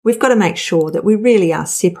We've got to make sure that we really are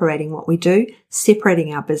separating what we do,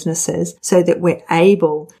 separating our businesses so that we're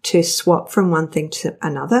able to swap from one thing to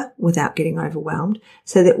another without getting overwhelmed,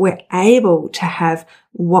 so that we're able to have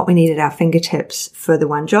what we need at our fingertips for the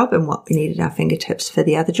one job and what we need at our fingertips for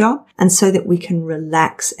the other job, and so that we can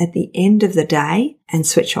relax at the end of the day and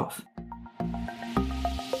switch off.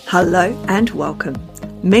 Hello and welcome.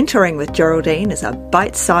 Mentoring with Geraldine is a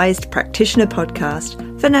bite-sized practitioner podcast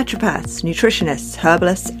for naturopaths, nutritionists,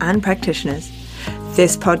 herbalists, and practitioners.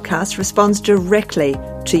 This podcast responds directly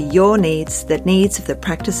to your needs, the needs of the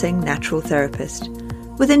practicing natural therapist.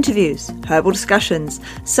 With interviews, herbal discussions,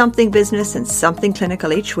 something business and something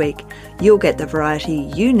clinical each week, you'll get the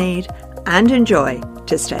variety you need and enjoy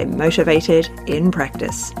to stay motivated in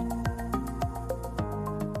practice.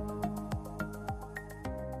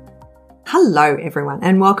 Hello everyone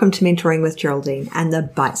and welcome to Mentoring with Geraldine and the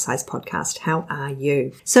Bite Size Podcast. How are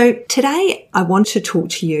you? So today I want to talk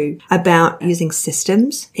to you about using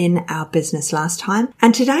systems in our business last time.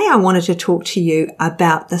 And today I wanted to talk to you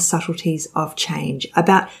about the subtleties of change,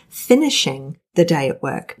 about finishing the day at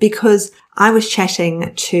work, because I was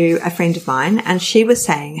chatting to a friend of mine and she was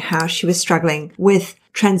saying how she was struggling with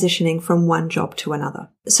transitioning from one job to another.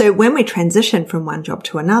 So when we transition from one job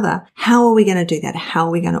to another, how are we going to do that? How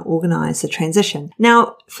are we going to organize the transition?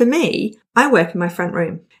 Now, for me, I work in my front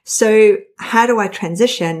room. So how do I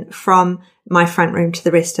transition from my front room to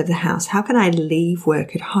the rest of the house? How can I leave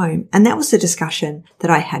work at home? And that was the discussion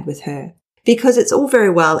that I had with her. Because it's all very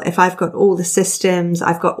well if I've got all the systems,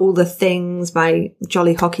 I've got all the things, my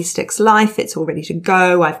jolly hockey sticks life, it's all ready to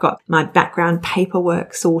go, I've got my background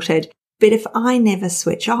paperwork sorted. But if I never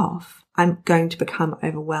switch off, I'm going to become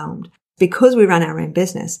overwhelmed. Because we run our own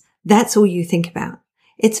business, that's all you think about.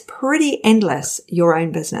 It's pretty endless, your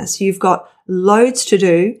own business. You've got loads to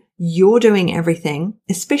do. You're doing everything,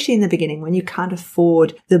 especially in the beginning when you can't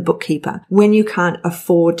afford the bookkeeper, when you can't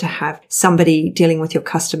afford to have somebody dealing with your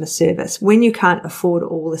customer service, when you can't afford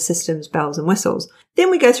all the systems, bells and whistles.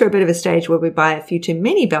 Then we go through a bit of a stage where we buy a few too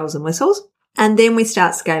many bells and whistles, and then we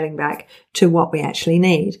start scaling back to what we actually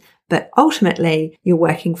need. But ultimately, you're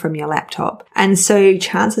working from your laptop. And so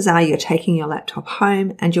chances are you're taking your laptop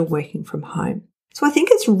home and you're working from home. So I think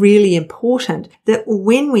it's really important that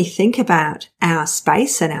when we think about our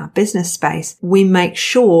space and our business space, we make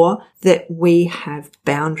sure that we have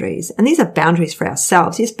boundaries. And these are boundaries for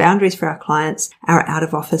ourselves. Yes, boundaries for our clients, our out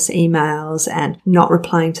of office emails and not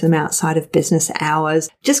replying to them outside of business hours.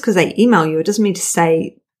 Just because they email you, it doesn't mean to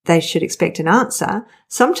say they should expect an answer.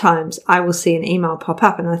 Sometimes I will see an email pop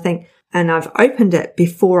up and I think, and I've opened it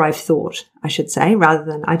before I've thought, I should say, rather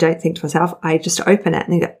than I don't think to myself, I just open it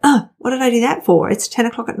and then go, oh, what did I do that for? It's 10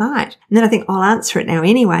 o'clock at night. And then I think I'll answer it now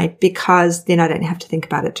anyway, because then I don't have to think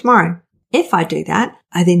about it tomorrow. If I do that,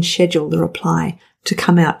 I then schedule the reply to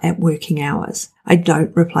come out at working hours. I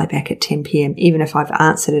don't reply back at 10 p.m., even if I've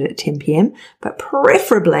answered it at 10 p.m., but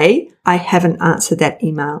preferably I haven't answered that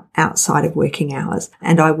email outside of working hours,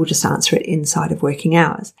 and I will just answer it inside of working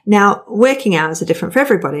hours. Now, working hours are different for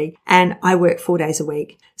everybody, and I work 4 days a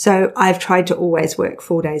week. So I've tried to always work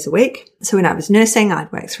 4 days a week. So when I was nursing,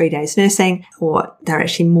 I'd work 3 days nursing, or they're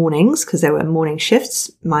actually mornings because they were morning shifts.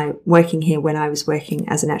 My working here when I was working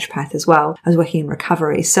as a naturopath as well, I was working in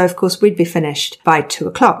recovery. So of course we'd be finished by 2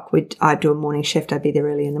 o'clock. I'd do a morning shift. I'd be there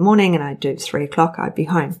early in the morning and I'd do 3 o'clock. I'd be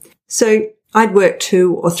home. So I'd work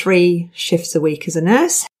 2 or 3 shifts a week as a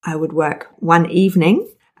nurse. I would work one evening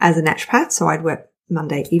as a naturopath. So I'd work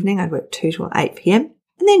Monday evening. I'd work 2 till 8 p.m.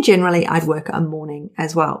 And then generally I'd work a morning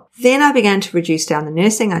as well. Then I began to reduce down the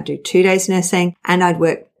nursing. I'd do 2 days nursing and I'd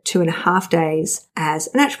work 2.5 days as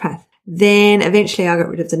a naturopath. Then eventually I got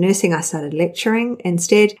rid of the nursing. I started lecturing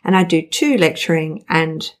instead, and I do 2 lecturing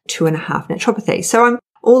and 2.5 naturopathy. So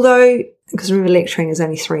because remember lecturing is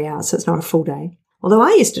only 3 hours, so it's not a full day. Although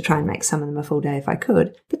I used to try and make some of them a full day if I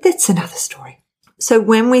could, but that's another story. So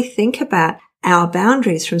when we think about our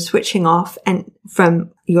boundaries from switching off and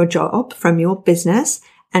from your job, from your business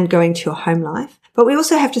and going to your home life, but we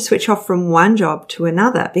also have to switch off from one job to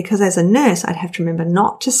another, because as a nurse, I'd have to remember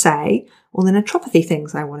not to say all the naturopathy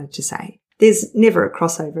things I wanted to say. There's never a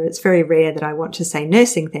crossover. It's very rare that I want to say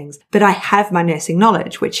nursing things, but I have my nursing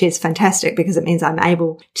knowledge, which is fantastic because it means I'm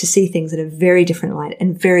able to see things in a very different light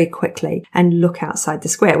and very quickly and look outside the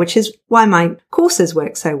square, which is why my courses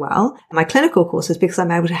work so well, my clinical courses, because I'm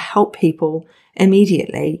able to help people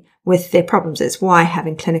immediately with their problems. It's why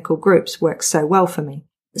having clinical groups works so well for me.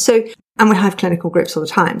 So And we have clinical groups all the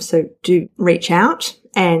time. So do reach out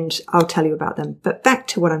and I'll tell you about them. But back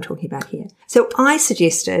to what I'm talking about here. So I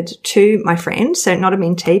suggested to my friend, so not a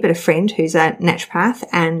mentee, but a friend who's a naturopath,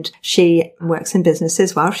 and she works in business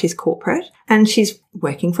as well. She's corporate and she's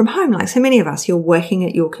working from home. Like so many of us, you're working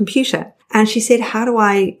at your computer. And she said,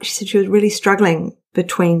 she said she was really struggling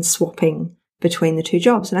between swapping between the two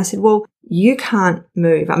jobs. And I said, well, you can't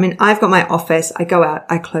move. I mean, I've got my office. I go out,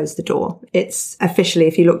 I close the door. It's officially,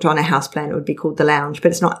 if you looked on a house plan, it would be called the lounge,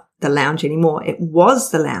 but it's not the lounge anymore. It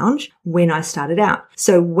was the lounge when I started out.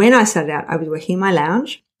 So when I started out, I was working in my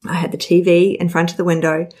lounge. I had the TV in front of the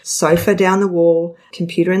window, sofa down the wall,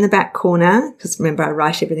 computer in the back corner, because remember, I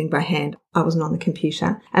write everything by hand. I wasn't on the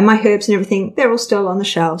computer. And my herbs and everything, they're all still on the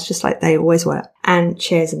shelves, just like they always were, and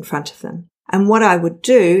chairs in front of them. And what I would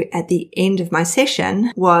do at the end of my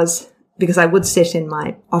session was, because I would sit in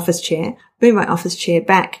my office chair, move my office chair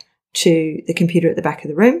back to the computer at the back of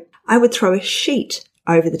the room, I would throw a sheet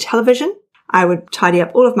over the television. I would tidy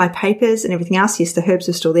up all of my papers and everything else. Yes, the herbs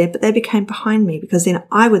were still there, but they became behind me because then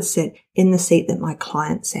I would sit in the seat that my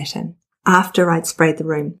client sat in. After I'd sprayed the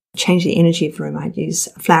room, change the energy of the room, I'd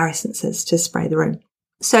use flower essences to spray the room.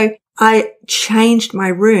 So I changed my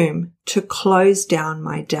room to close down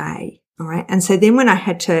my day. All right. And so then when I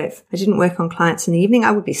didn't work on clients in the evening,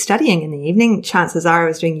 I would be studying in the evening. Chances are I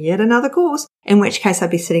was doing yet another course, in which case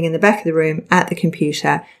I'd be sitting in the back of the room at the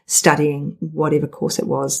computer studying whatever course it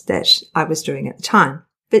was that I was doing at the time.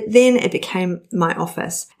 But then it became my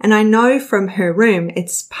office. And I know from her room,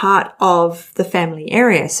 it's part of the family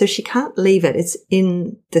area. So she can't leave it. It's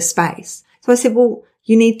in the space. So I said, well,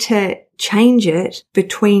 you need to change it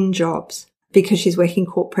between jobs, because she's working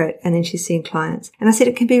corporate and then she's seeing clients. And I said,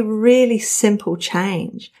 it can be a really simple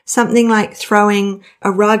change. Something like throwing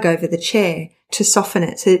a rug over the chair to soften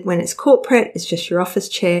it. So when it's corporate, it's just your office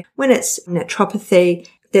chair. When it's naturopathy,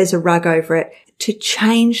 there's a rug over it to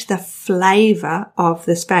change the flavor of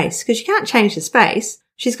the space, because you can't change the space.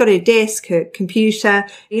 She's got her desk, her computer.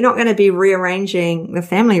 You're not going to be rearranging the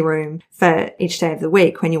family room for each day of the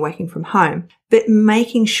week when you're working from home, but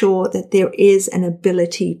making sure that there is an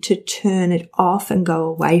ability to turn it off and go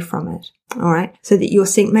away from it. All right. So that you're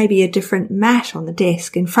seeing maybe a different mat on the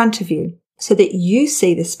desk in front of you, so that you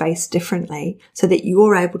see the space differently, so that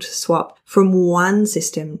you're able to swap from one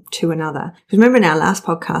system to another. Because remember in our last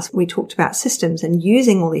podcast, we talked about systems and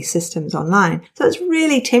using all these systems online. So it's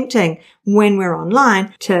really tempting when we're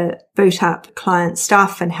online to boot up client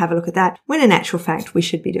stuff and have a look at that, when in actual fact, we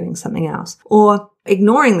should be doing something else, or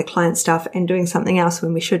ignoring the client stuff and doing something else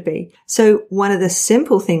when we should be. So one of the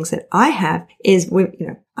simple things that I have is,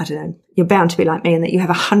 I don't know, you're bound to be like me in that you have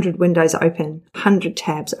 100 windows open, 100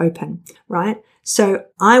 tabs open, right? So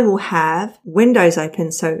I will have windows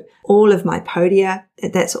open. So all of my podia,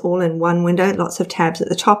 that's all in one window, lots of tabs at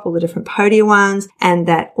the top, all the different podia ones. And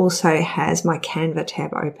that also has my Canva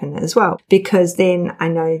tab open as well, because then I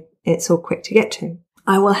know it's all quick to get to.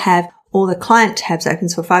 I will have all the client tabs open.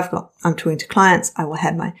 So if I'm talking to clients, I will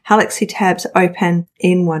have my Galaxy tabs open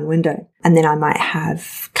in one window. And then I might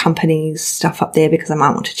have companies stuff up there because I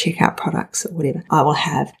might want to check out products or whatever. I will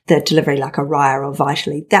have the delivery like Araya or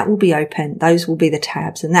Vitally. That will be open. Those will be the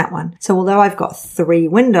tabs in that one. So although I've got 3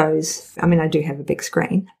 windows, I do have a big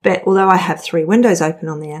screen, but although I have 3 windows open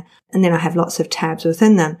on there and then I have lots of tabs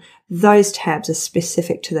within them, those tabs are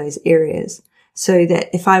specific to those areas. So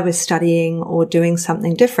that if I was studying or doing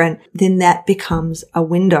something different, then that becomes a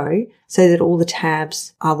window so that all the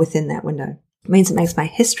tabs are within that window. It means it makes my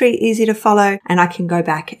history easy to follow and I can go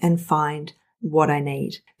back and find what I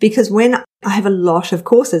need. Because when I have a lot of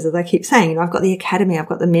courses, as I keep saying, I've got the academy, I've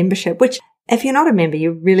got the membership, which if you're not a member,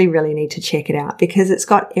 you really, really need to check it out because it's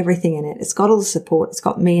got everything in it. It's got all the support. It's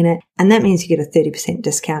got me in it. And that means you get a 30%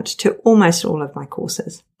 discount to almost all of my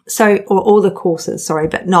courses. Or all the courses,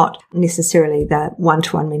 but not necessarily the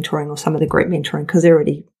one-to-one mentoring or some of the group mentoring because they're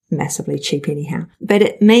already massively cheap anyhow. But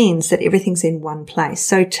it means that everything's in one place.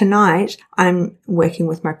 So tonight I'm working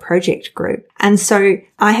with my project group. And so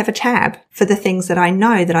I have a tab for the things that I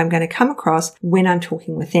know that I'm going to come across when I'm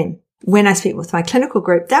talking with them. When I speak with my clinical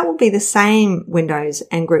group, that will be the same windows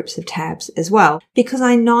and groups of tabs as well, because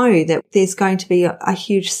I know that there's going to be a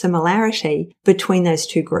huge similarity between those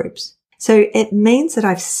two groups. So it means that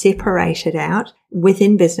I've separated out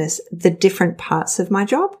within business the different parts of my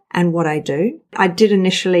job and what I do. I did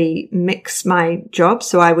initially mix my job.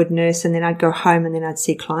 So I would nurse and then I'd go home and then I'd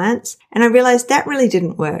see clients. And I realized that really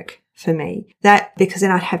didn't work for me, because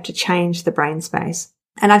then I'd have to change the brain space.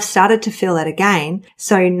 And I've started to feel that again.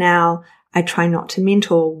 So now I try not to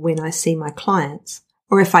mentor when I see my clients.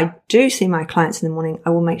 Or if I do see my clients in the morning, I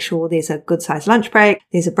will make sure there's a good sized lunch break.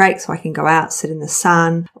 There's a break so I can go out, sit in the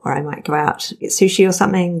sun, or I might go out, get sushi or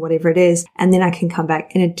something, whatever it is. And then I can come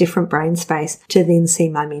back in a different brain space to then see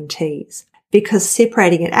my mentees. Because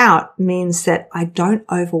separating it out means that I don't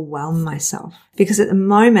overwhelm myself. Because at the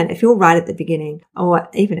moment, if you're right at the beginning, or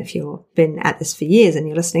even if you've been at this for years and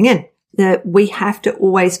you're listening in, that we have to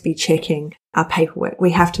always be checking our paperwork.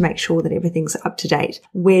 We have to make sure that everything's up to date.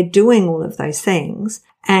 We're doing all of those things.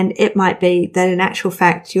 And it might be that in actual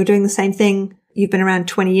fact, you're doing the same thing. You've been around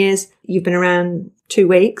 20 years. You've been around 2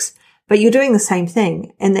 weeks, but you're doing the same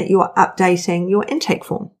thing in that you're updating your intake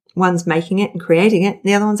form. One's making it and creating it.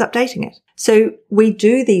 The other one's updating it. So we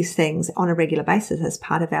do these things on a regular basis as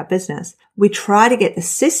part of our business. We try to get the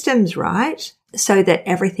systems right so that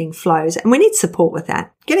everything flows. And we need support with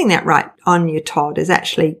that. Getting that right on your Todd is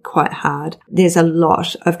actually quite hard. There's a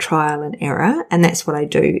lot of trial and error, and that's what I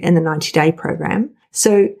do in the 90-day program.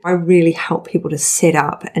 So I really help people to set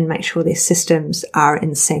up and make sure their systems are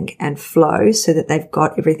in sync and flow so that they've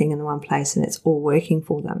got everything in the one place and it's all working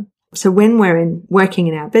for them. So when we're working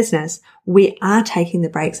in our business, we are taking the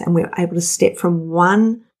breaks and we're able to step from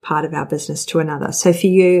one part of our business to another. So for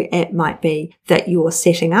you, it might be that you're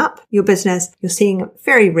setting up your business, you're seeing a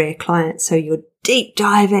very rare client, so you're deep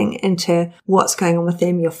diving into what's going on with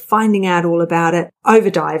them, you're finding out all about it, over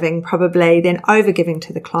diving probably, then over giving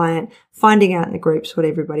to the client, finding out in the groups what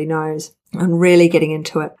everybody knows and really getting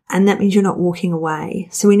into it. And that means you're not walking away.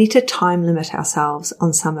 So we need to time limit ourselves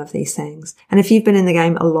on some of these things. And if you've been in the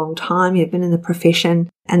game a long time, you've been in the profession,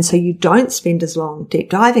 and so you don't spend as long deep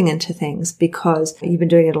diving into things because you've been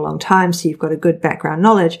doing it a long time, so you've got a good background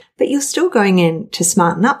knowledge, but you're still going in to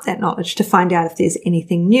smarten up that knowledge to find out if there's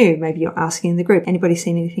anything new. Maybe you're asking the group, anybody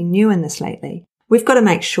seen anything new in this lately? We've got to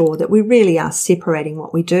make sure that we really are separating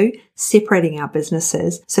what we do, separating our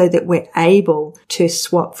businesses so that we're able to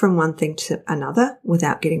swap from one thing to another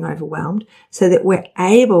without getting overwhelmed, so that we're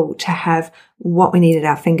able to have what we need at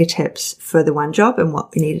our fingertips for the one job and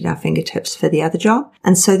what we need at our fingertips for the other job,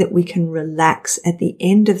 and so that we can relax at the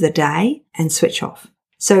end of the day and switch off.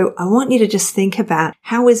 So I want you to just think about,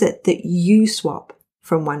 how is it that you swap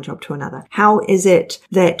from one job to another? How is it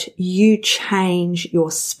that you change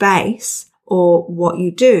your space or what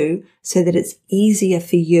you do so that it's easier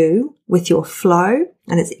for you with your flow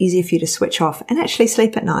and it's easier for you to switch off and actually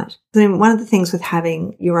sleep at night? Then one of the things with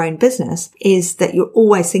having your own business is that you're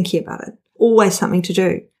always thinking about it, always something to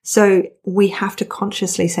do. So we have to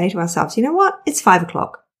consciously say to ourselves, you know what? It's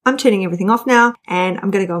 5:00. I'm turning everything off now and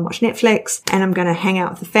I'm going to go and watch Netflix and I'm going to hang out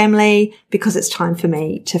with the family because it's time for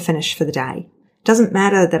me to finish for the day. Doesn't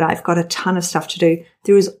matter that I've got a ton of stuff to do.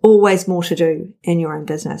 There is always more to do in your own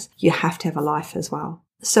business. You have to have a life as well.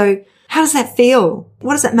 So how does that feel?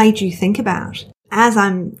 What has that made you think about? As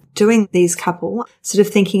I'm doing these couple, sort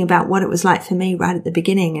of thinking about what it was like for me right at the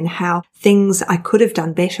beginning and how things I could have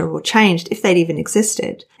done better or changed if they'd even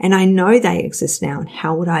existed. And I know they exist now, and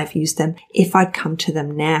how would I have used them if I'd come to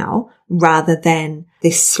them now rather than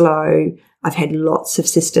this slow, I've had lots of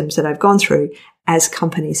systems that I've gone through as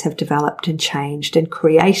companies have developed and changed and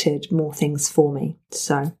created more things for me.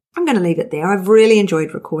 So I'm going to leave it there. I've really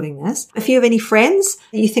enjoyed recording this. If you have any friends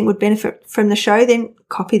that you think would benefit from the show, then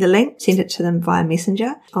copy the link, send it to them via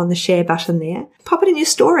Messenger on the share button there. Pop it in your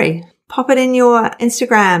story. Pop it in your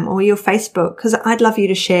Instagram or your Facebook, because I'd love you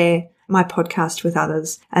to share my podcast with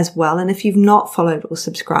others as well. And if you've not followed or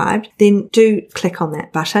subscribed, then do click on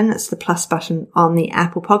that button. It's the plus button on the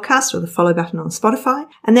Apple Podcast or the follow button on Spotify.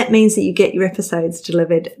 And that means that you get your episodes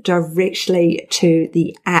delivered directly to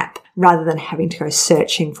the app rather than having to go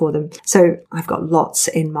searching for them. So I've got lots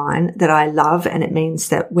in mine that I love, and it means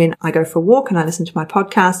that when I go for a walk and I listen to my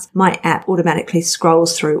podcast, my app automatically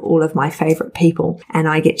scrolls through all of my favorite people and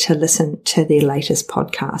I get to listen to their latest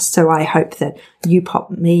podcast. So I hope that you pop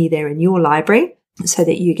me there in your library so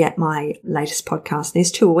that you get my latest podcast.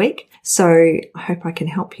 There's 2 a week. So I hope I can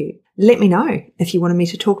help you. Let me know if you wanted me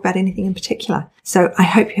to talk about anything in particular. So I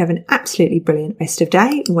hope you have an absolutely brilliant rest of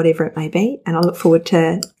day, whatever it may be, and I look forward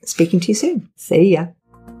to speaking to you soon. See ya.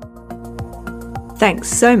 Thanks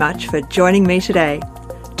so much for joining me today.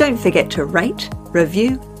 Don't forget to rate,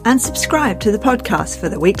 review, and subscribe to the podcast for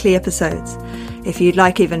the weekly episodes. If you'd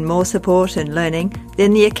like even more support and learning,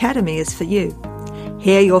 then the Academy is for you.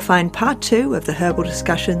 Here you'll find part 2 of the herbal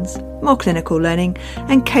discussions, more clinical learning,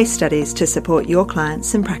 and case studies to support your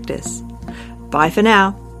clients in practice. Bye for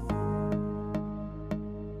now.